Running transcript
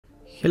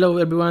Hello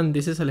everyone,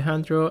 this is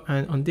Alejandro,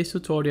 and on this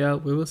tutorial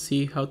we will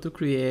see how to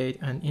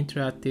create an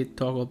interactive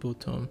toggle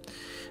button.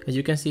 As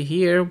you can see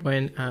here,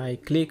 when I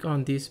click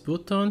on this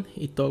button,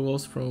 it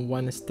toggles from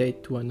one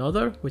state to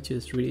another, which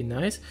is really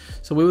nice.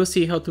 So we will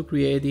see how to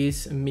create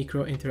this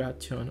micro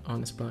interaction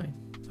on Spline.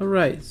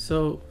 Alright,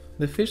 so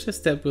the first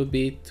step will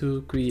be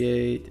to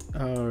create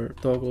our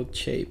toggle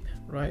shape,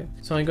 right?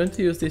 So I'm going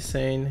to use this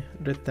same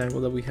rectangle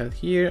that we had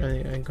here,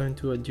 and I'm going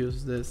to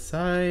adjust the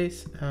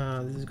size.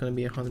 This is going to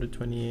be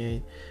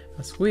 128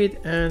 as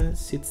width and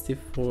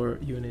 64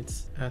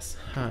 units as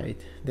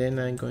height. Then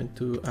I'm going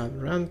to add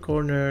round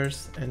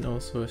corners and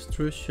also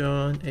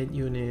extrusion 8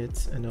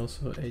 units and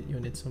also 8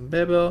 units on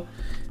bevel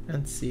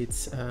and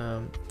seats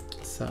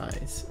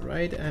size,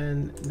 right?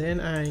 And then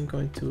I'm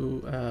going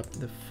to add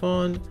the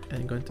font.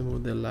 I'm going to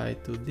move the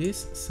light to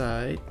this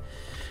side.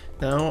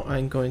 Now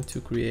I'm going to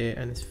create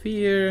a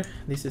sphere.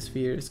 This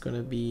sphere is going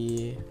to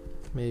be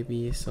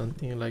maybe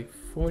something like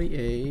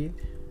 48.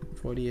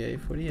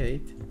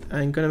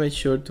 I'm gonna make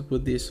sure to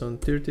put this on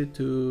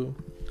 32,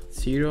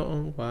 0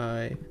 on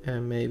Y,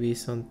 and maybe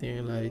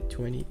something like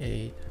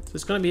 28. So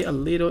it's gonna be a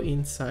little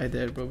inside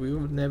there, but we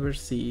will never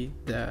see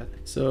that.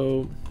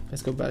 So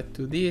let's go back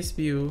to this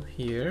view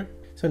here.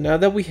 So now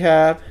that we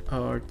have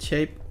our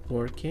shape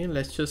working,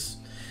 let's just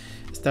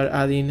start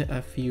adding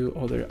a few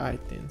other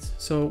items.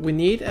 So we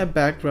need a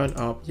background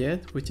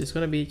object, which is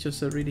going to be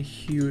just a really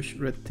huge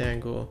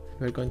rectangle.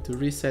 We're going to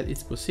reset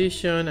its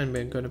position and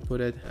we're going to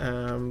put it,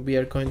 we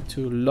are going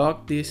to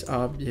lock this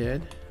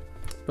object,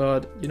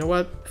 but you know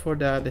what, for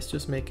that let's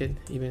just make it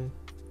even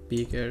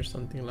bigger,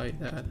 something like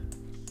that.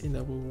 I think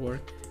that will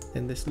work.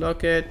 Then let's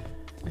lock it,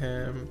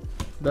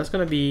 that's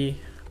going to be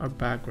our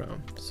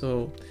background.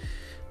 So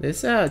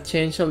let's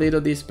change a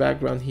little this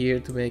background here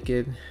to make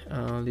it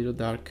a little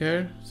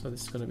darker. So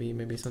this is going to be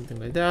maybe something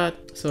like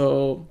that.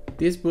 So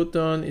this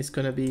button is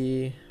going to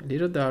be a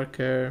little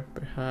darker,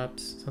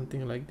 perhaps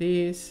something like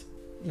this.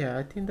 Yeah,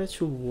 I think that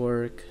should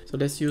work. So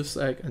let's use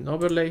like an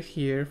overlay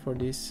here for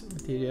this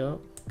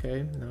material.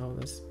 Okay, now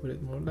let's put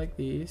it more like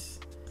this.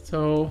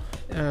 So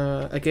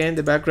again,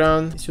 the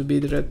background should be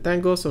the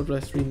rectangle, so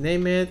let's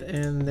rename it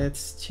and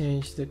let's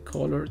change the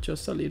color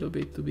just a little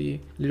bit to be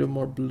a little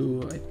more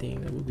blue. I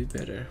think that will be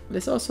better.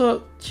 Let's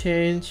also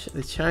change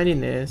the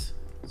shininess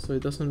so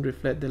it doesn't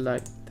reflect the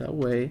light that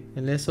way,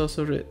 and let's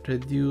also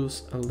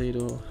reduce a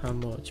little. How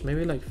much?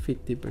 Maybe like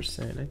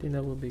 50%. I think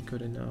that will be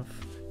good enough.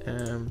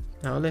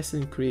 Now let's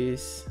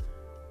increase,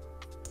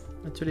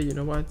 actually, you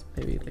know what,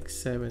 maybe like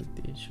 70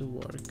 should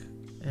work,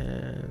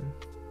 and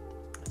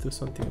do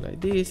something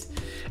like this.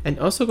 And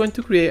also going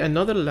to create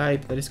another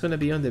light that is going to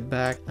be on the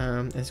back,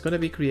 and it's going to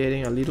be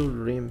creating a little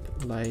rim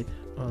light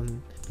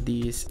on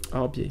this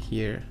object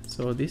here.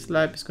 So this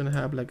light is going to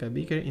have like a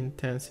bigger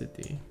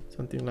intensity,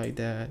 something like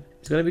that.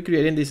 It's going to be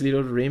creating this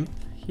little rim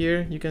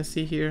here. You can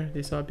see here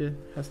this object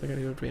has like a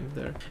little rim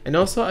there. And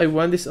also I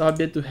want this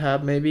object to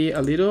have maybe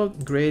a little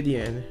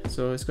gradient,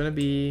 so it's going to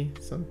be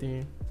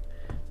something,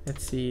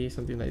 let's see,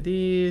 something like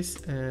this.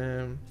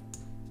 It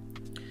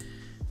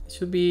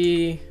should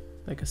be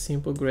like a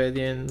simple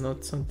gradient,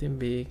 not something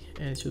big,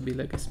 and it should be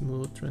like a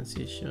smooth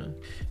transition,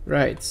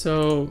 right?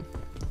 So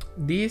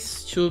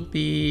this should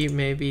be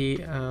maybe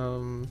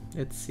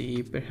let's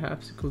see,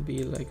 perhaps it could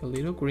be like a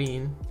little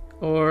green,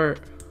 or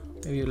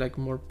maybe like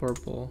more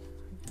purple.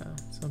 Yeah,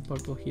 some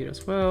purple here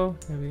as well.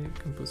 Maybe you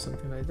can put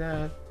something like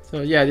that.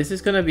 So yeah, this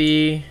is gonna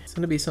be, it's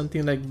gonna be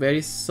something like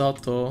very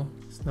subtle.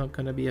 It's not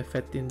gonna be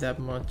affecting that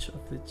much of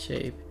the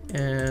shape.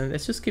 And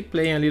let's just keep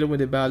playing a little with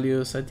the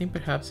values. I think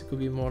perhaps it could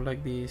be more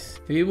like this.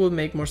 Maybe it would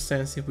make more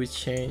sense if we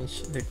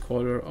change the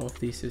color of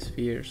this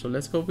sphere. So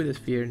let's go with the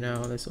sphere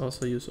now. Let's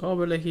also use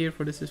overlay here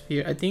for this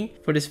sphere. I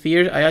think for the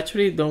sphere, I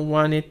actually don't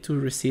want it to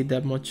receive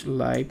that much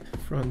light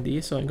from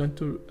this, so I'm going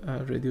to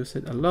reduce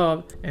it a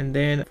lot. And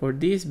then for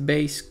this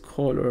base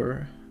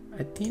color,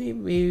 I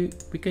think we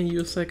can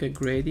use like a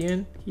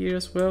gradient here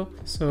as well.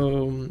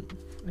 So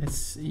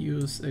let's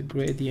use a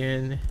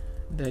gradient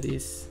that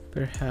is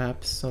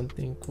perhaps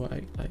something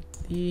quite like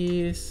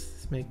this.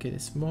 Let's make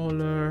it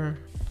smaller.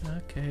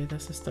 Okay,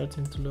 that's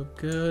starting to look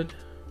good.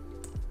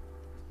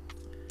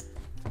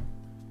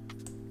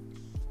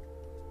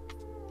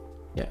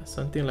 Yeah,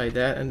 something like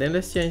that. And then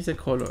let's change the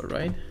color,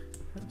 right?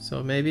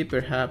 So maybe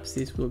perhaps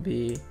this will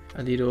be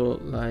a little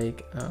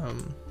like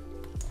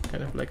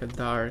kind of like a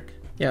dark,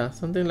 yeah,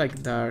 something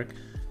like dark.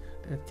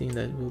 I think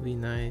that will be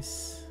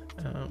nice.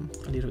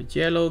 A little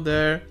yellow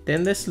there.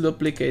 Then let's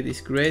duplicate this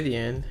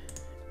gradient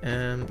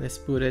and let's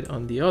put it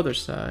on the other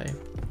side,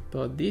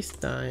 but this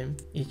time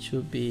it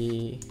should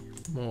be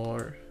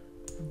more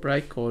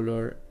bright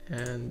color,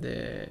 and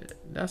the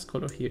last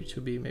color here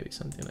should be maybe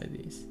something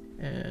like this.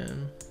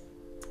 And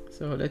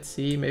so let's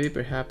see, maybe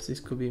perhaps this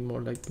could be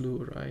more like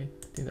blue, right?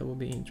 I think that would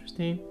be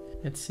interesting.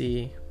 Let's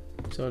see.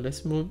 So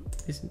let's move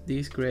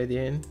this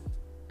gradient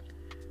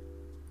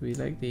be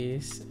like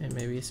this, and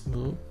maybe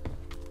smooth.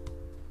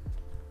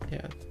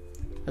 Yeah,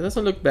 that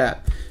doesn't look bad.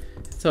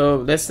 So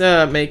let's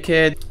make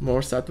it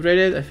more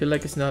saturated. I feel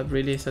like it's not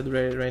really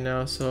saturated right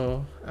now,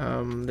 so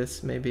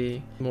let's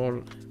maybe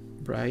more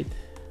bright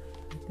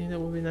think that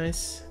would be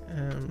nice.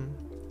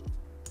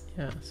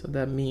 Yeah, so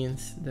that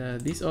means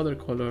that this other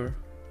color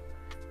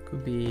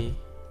could be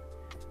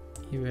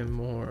even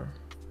more,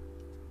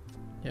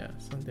 yeah,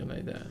 something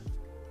like that.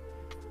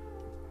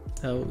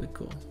 That would be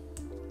cool.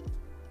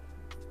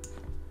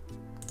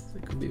 So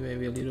it could be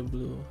maybe a little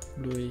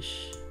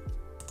bluish,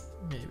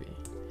 maybe.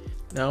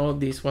 Now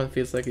this one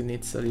feels like it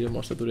needs a little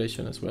more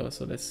saturation as well,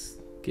 so let's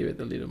give it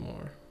a little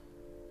more.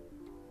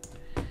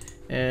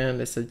 And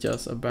let's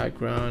adjust a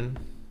background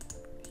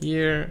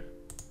here.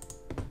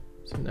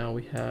 So now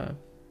we have,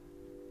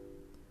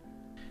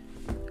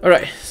 all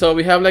right, so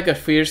we have like a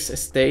first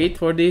state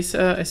for this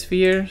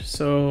sphere.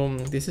 So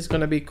this is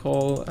gonna be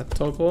called a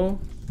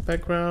toggle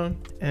background,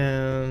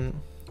 and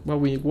what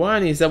we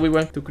want is that we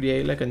want to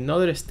create like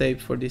another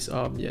state for these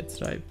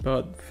objects, right?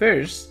 But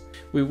first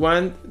we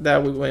want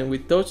that when we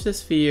touch the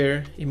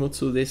sphere, it moves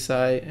to this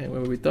side, and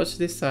when we touch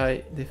this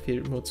side, the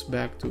sphere moves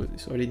back to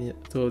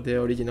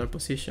the original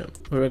position.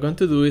 What we're going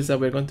to do is that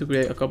we're going to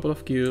create a couple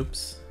of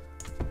cubes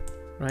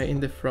right in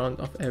the front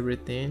of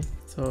everything.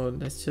 So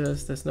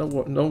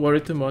don't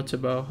worry too much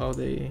about how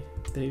they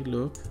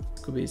look.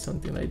 It could be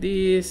something like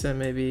this, and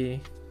maybe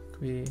it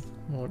could be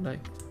more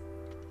like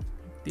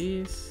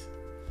this.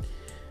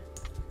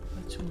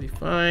 That should be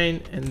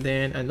fine. And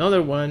then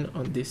another one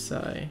on this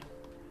side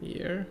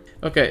here.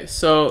 Okay,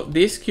 so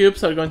these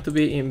cubes are going to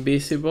be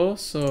invisible,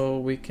 so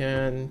we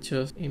can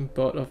just in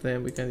both of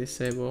them we can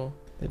disable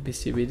the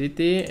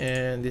visibility,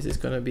 and this is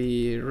going to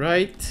be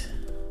right,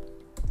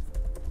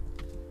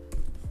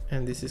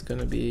 and this is going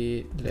to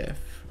be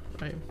left,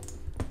 right?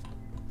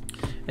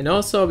 And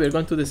also we're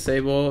going to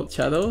disable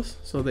shadows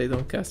so they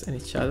don't cast any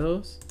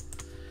shadows,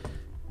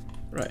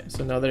 right?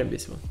 So now they're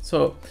invisible.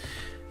 So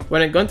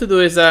what I'm going to do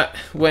is that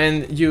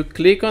when you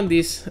click on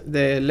this,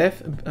 the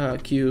left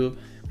cube,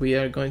 we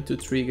are going to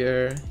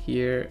trigger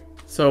here.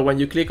 So when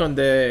you click on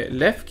the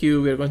left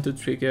cube, we're going to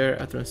trigger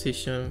a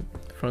transition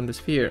from the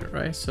sphere,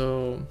 right?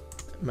 So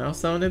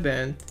mouse down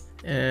event,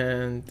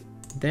 and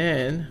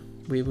then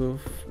we will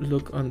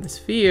look on the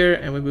sphere,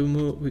 and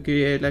we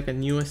create like a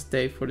new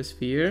state for the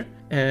sphere,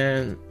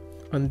 and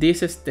on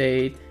this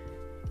state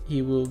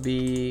it will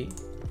be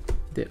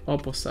the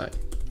opposite,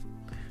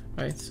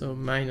 right? So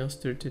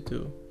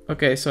 -32.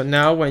 Okay, so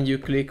now when you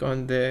click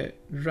on the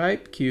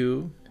right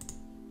cube,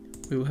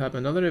 we will have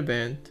another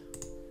event.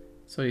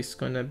 So it's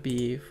gonna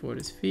be for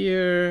the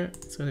sphere,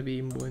 it's gonna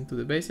be moving to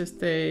the base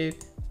state,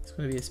 it's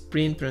gonna be a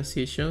sprint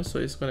transition, so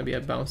it's gonna be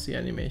a bouncy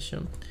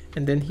animation.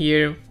 And then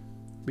here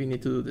we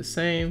need to do the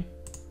same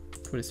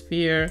for the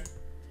sphere.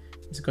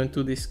 It's going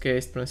to, this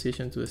case,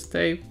 transition to the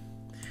state,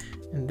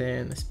 and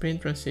then a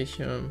sprint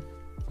transition.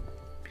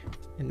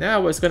 And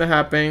now what's gonna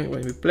happen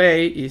when we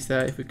play is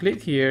that if we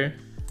click here,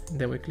 and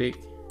then we click,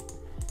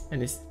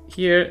 and it's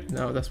here,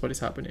 now that's what is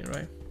happening,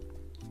 right?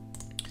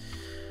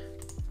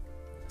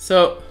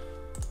 So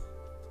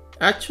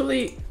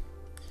actually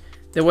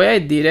the way I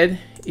did it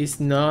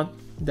is not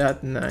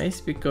that nice,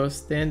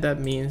 because then that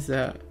means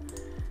that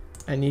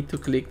I need to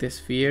click the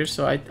sphere.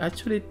 So I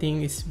actually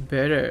think it's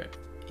better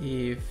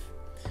if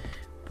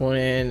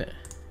when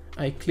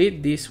I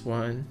click this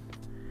one,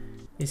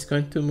 it's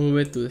going to move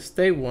it to the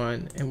state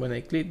one, and when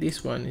I click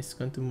this one, it's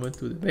going to move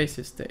to the base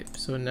state.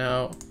 So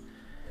now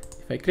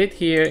if I click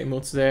here, it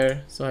moves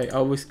there, so I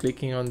always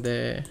clicking on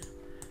the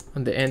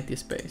empty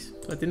space.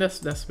 So I think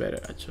that's better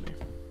actually.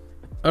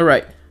 All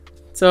right,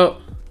 so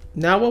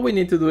now what we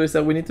need to do is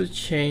that we need to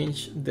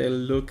change the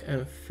look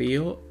and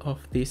feel of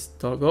this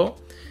toggle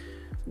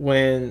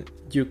when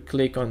you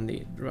click on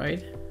it,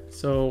 right?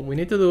 So we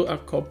need to do a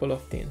couple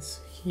of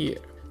things here.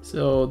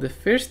 So the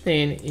first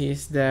thing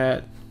is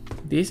that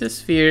this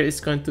sphere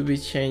is going to be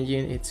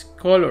changing its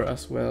color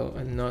as well,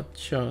 and not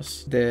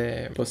just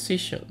the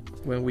position.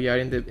 When we are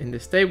in the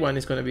state one,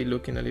 it's going to be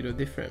looking a little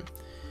different.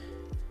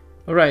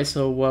 All right,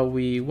 so what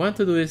we want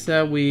to do is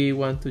that we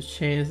want to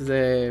change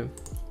the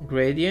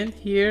gradient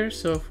here.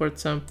 So for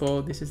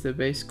example, this is the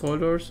base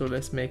color, so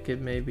let's make it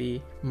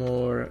maybe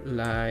more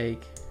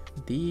like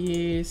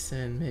this,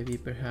 and maybe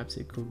perhaps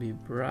it could be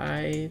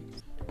bright.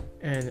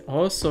 And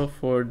also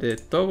for the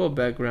toggle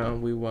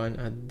background, we want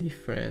a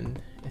different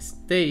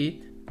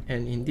state,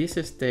 and in this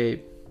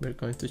state we're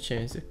going to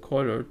change the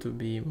color to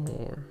be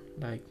more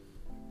like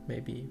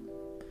maybe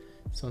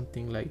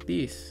something like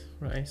this,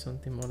 right?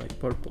 Something more like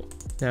purple.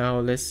 Now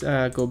let's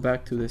go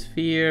back to the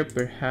sphere.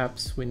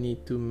 Perhaps we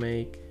need to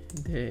make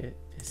the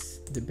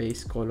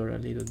base color a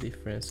little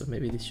different, so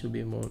maybe this should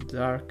be more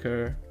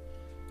darker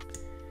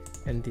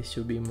and this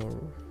should be more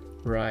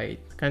bright,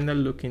 kind of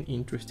looking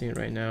interesting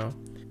right now.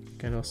 You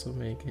can also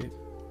make it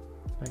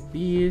like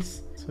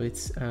this, so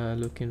it's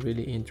looking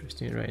really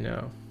interesting right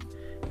now.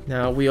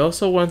 Now we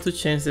also want to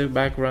change the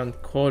background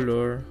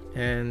color,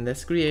 and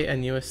let's create a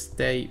new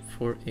state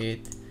for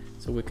it,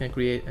 so we can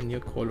create a new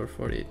color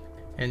for it.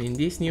 And in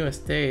this new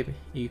state,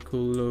 it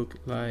could look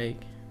like,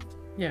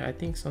 yeah, I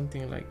think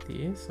something like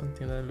this,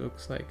 something that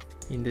looks like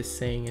in the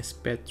same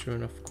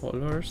spectrum of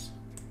colors.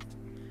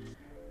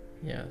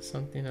 Yeah,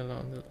 something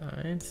along the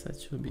lines,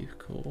 that should be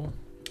cool.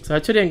 So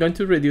actually I'm going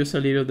to reduce a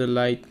little the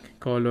light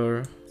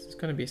color. It's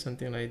gonna be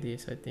something like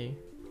this, I think.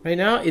 Right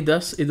now it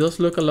does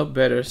look a lot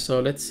better. So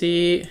let's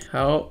see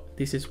how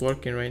this is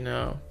working right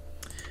now.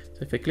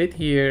 So if I click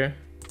here,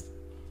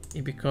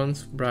 it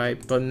becomes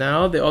bright, but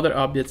now the other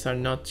objects are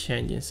not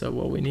changing. So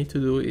what we need to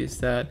do is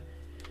that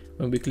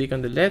when we click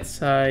on the left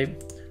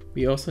side,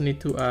 we also need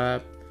to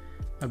add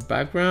a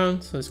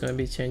background. So it's going to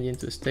be changing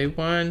to state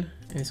 1,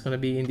 and it's going to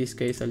be in this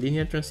case a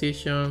linear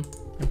transition,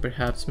 and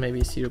perhaps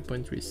maybe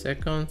 0.3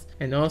 seconds.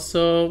 And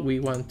also we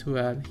want to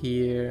add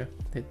here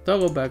the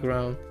toggle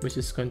background, which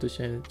is going to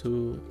change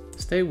to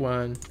state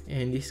 1.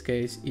 In this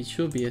case it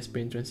should be a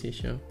sprint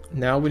transition.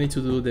 Now we need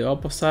to do the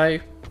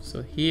opposite.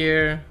 So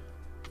here,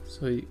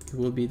 so it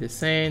will be the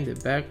same, the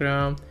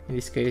background. In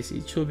this case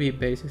it should be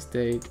base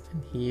state,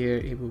 and here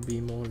it will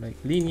be more like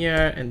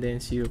linear, and then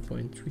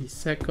 0.3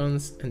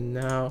 seconds. And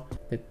now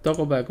the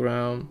toggle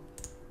background,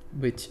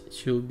 which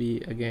should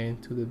be again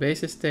to the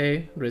base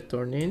state,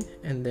 returning,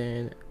 and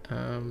then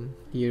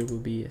here will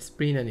be a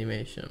sprint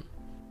animation.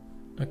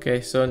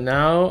 Okay, so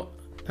now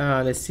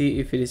let's see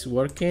if it is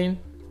working.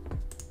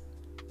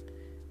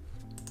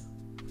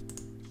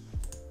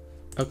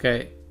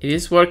 Okay, it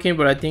is working,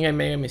 but I think I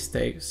made a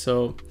mistake.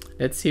 So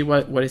let's see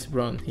what is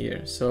wrong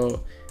here.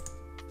 So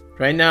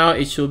right now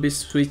it should be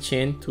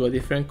switching to a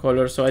different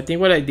color. So I think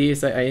what I did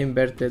is I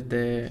inverted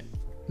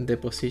the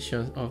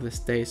position of the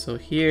state. So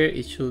here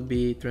it should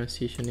be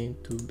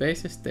transitioning to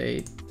base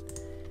state,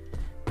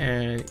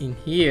 and in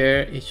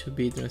here it should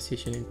be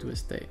transitioning to a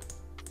state.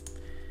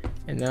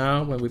 And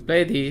now when we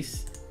play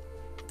this,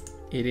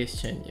 it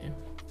is changing.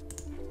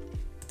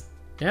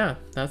 Yeah,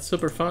 that's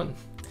super fun.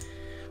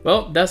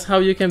 Well, that's how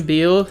you can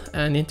build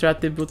an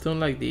interactive button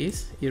like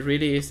this. It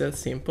really is that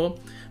simple.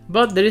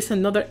 But there is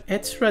another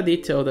extra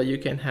detail that you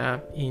can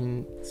have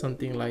in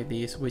something like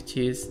this, which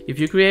is if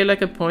you create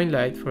like a point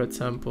light, for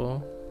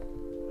example,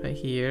 right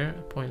here,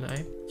 a point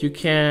light, you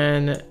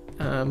can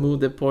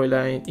move the point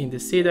light in the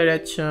Z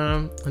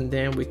direction, and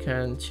then we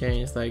can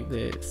change like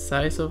the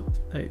size of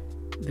like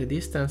the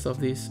distance of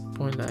this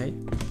point light,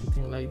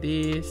 something like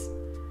this,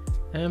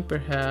 and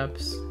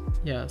perhaps,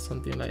 yeah,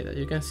 something like that.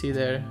 You can see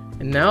there.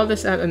 And now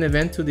let's add an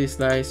event to this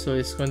light. So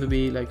it's going to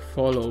be like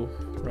follow,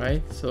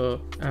 right?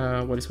 So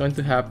what is going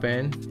to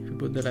happen, if you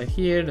put the light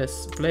here,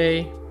 let's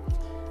play,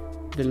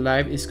 the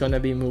light is going to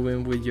be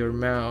moving with your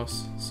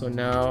mouse. So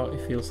now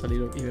it feels a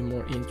little even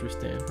more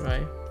interesting,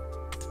 right?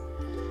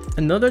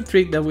 Another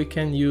trick that we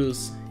can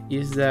use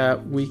is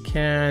that we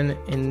can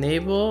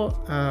enable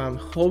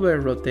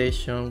hover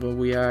rotation when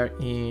we are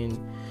in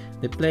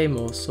the play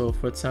mode. So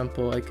for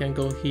example, I can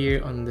go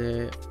here on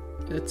the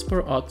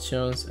export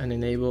options and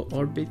enable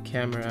orbit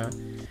camera,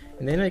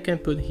 and then I can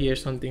put here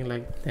something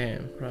like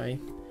 10, right?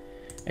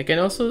 I can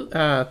also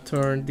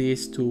turn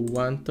this to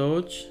one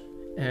touch,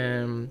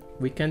 and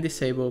we can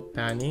disable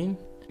panning.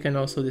 We can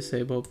also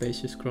disable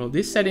page scroll.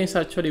 This settings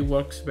actually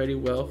works very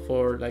well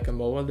for like a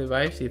mobile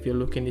device, if you're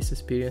looking this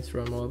experience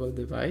from a mobile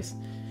device.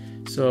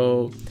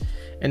 So,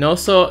 and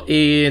also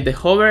the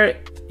hover,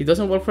 it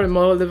doesn't work for a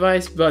mobile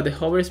device, but the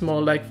hover is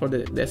more like for the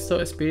desktop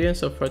experience.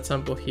 So for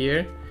example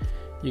here,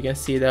 you can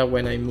see that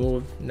when I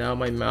move now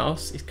my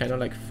mouse is kind of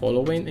like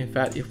following. In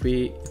fact, if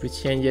we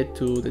change it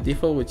to the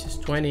default, which is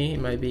 20,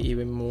 it might be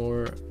even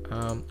more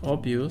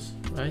obvious,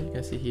 right? You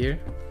can see here,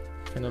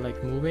 kind of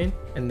like moving.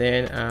 And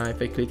then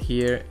if I click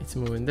here, it's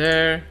moving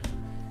there,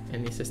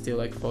 and it's still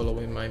like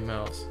following my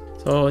mouse.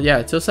 So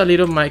yeah, just a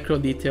little micro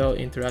detail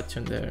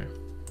interaction there.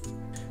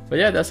 But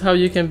yeah, that's how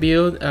you can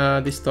build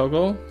this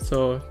toggle.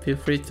 So feel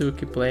free to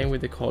keep playing with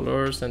the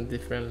colors and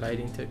different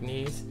lighting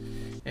techniques,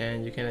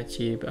 and you can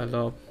achieve a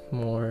lot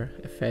more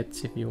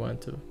effects if you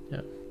want to.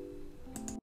 Yeah.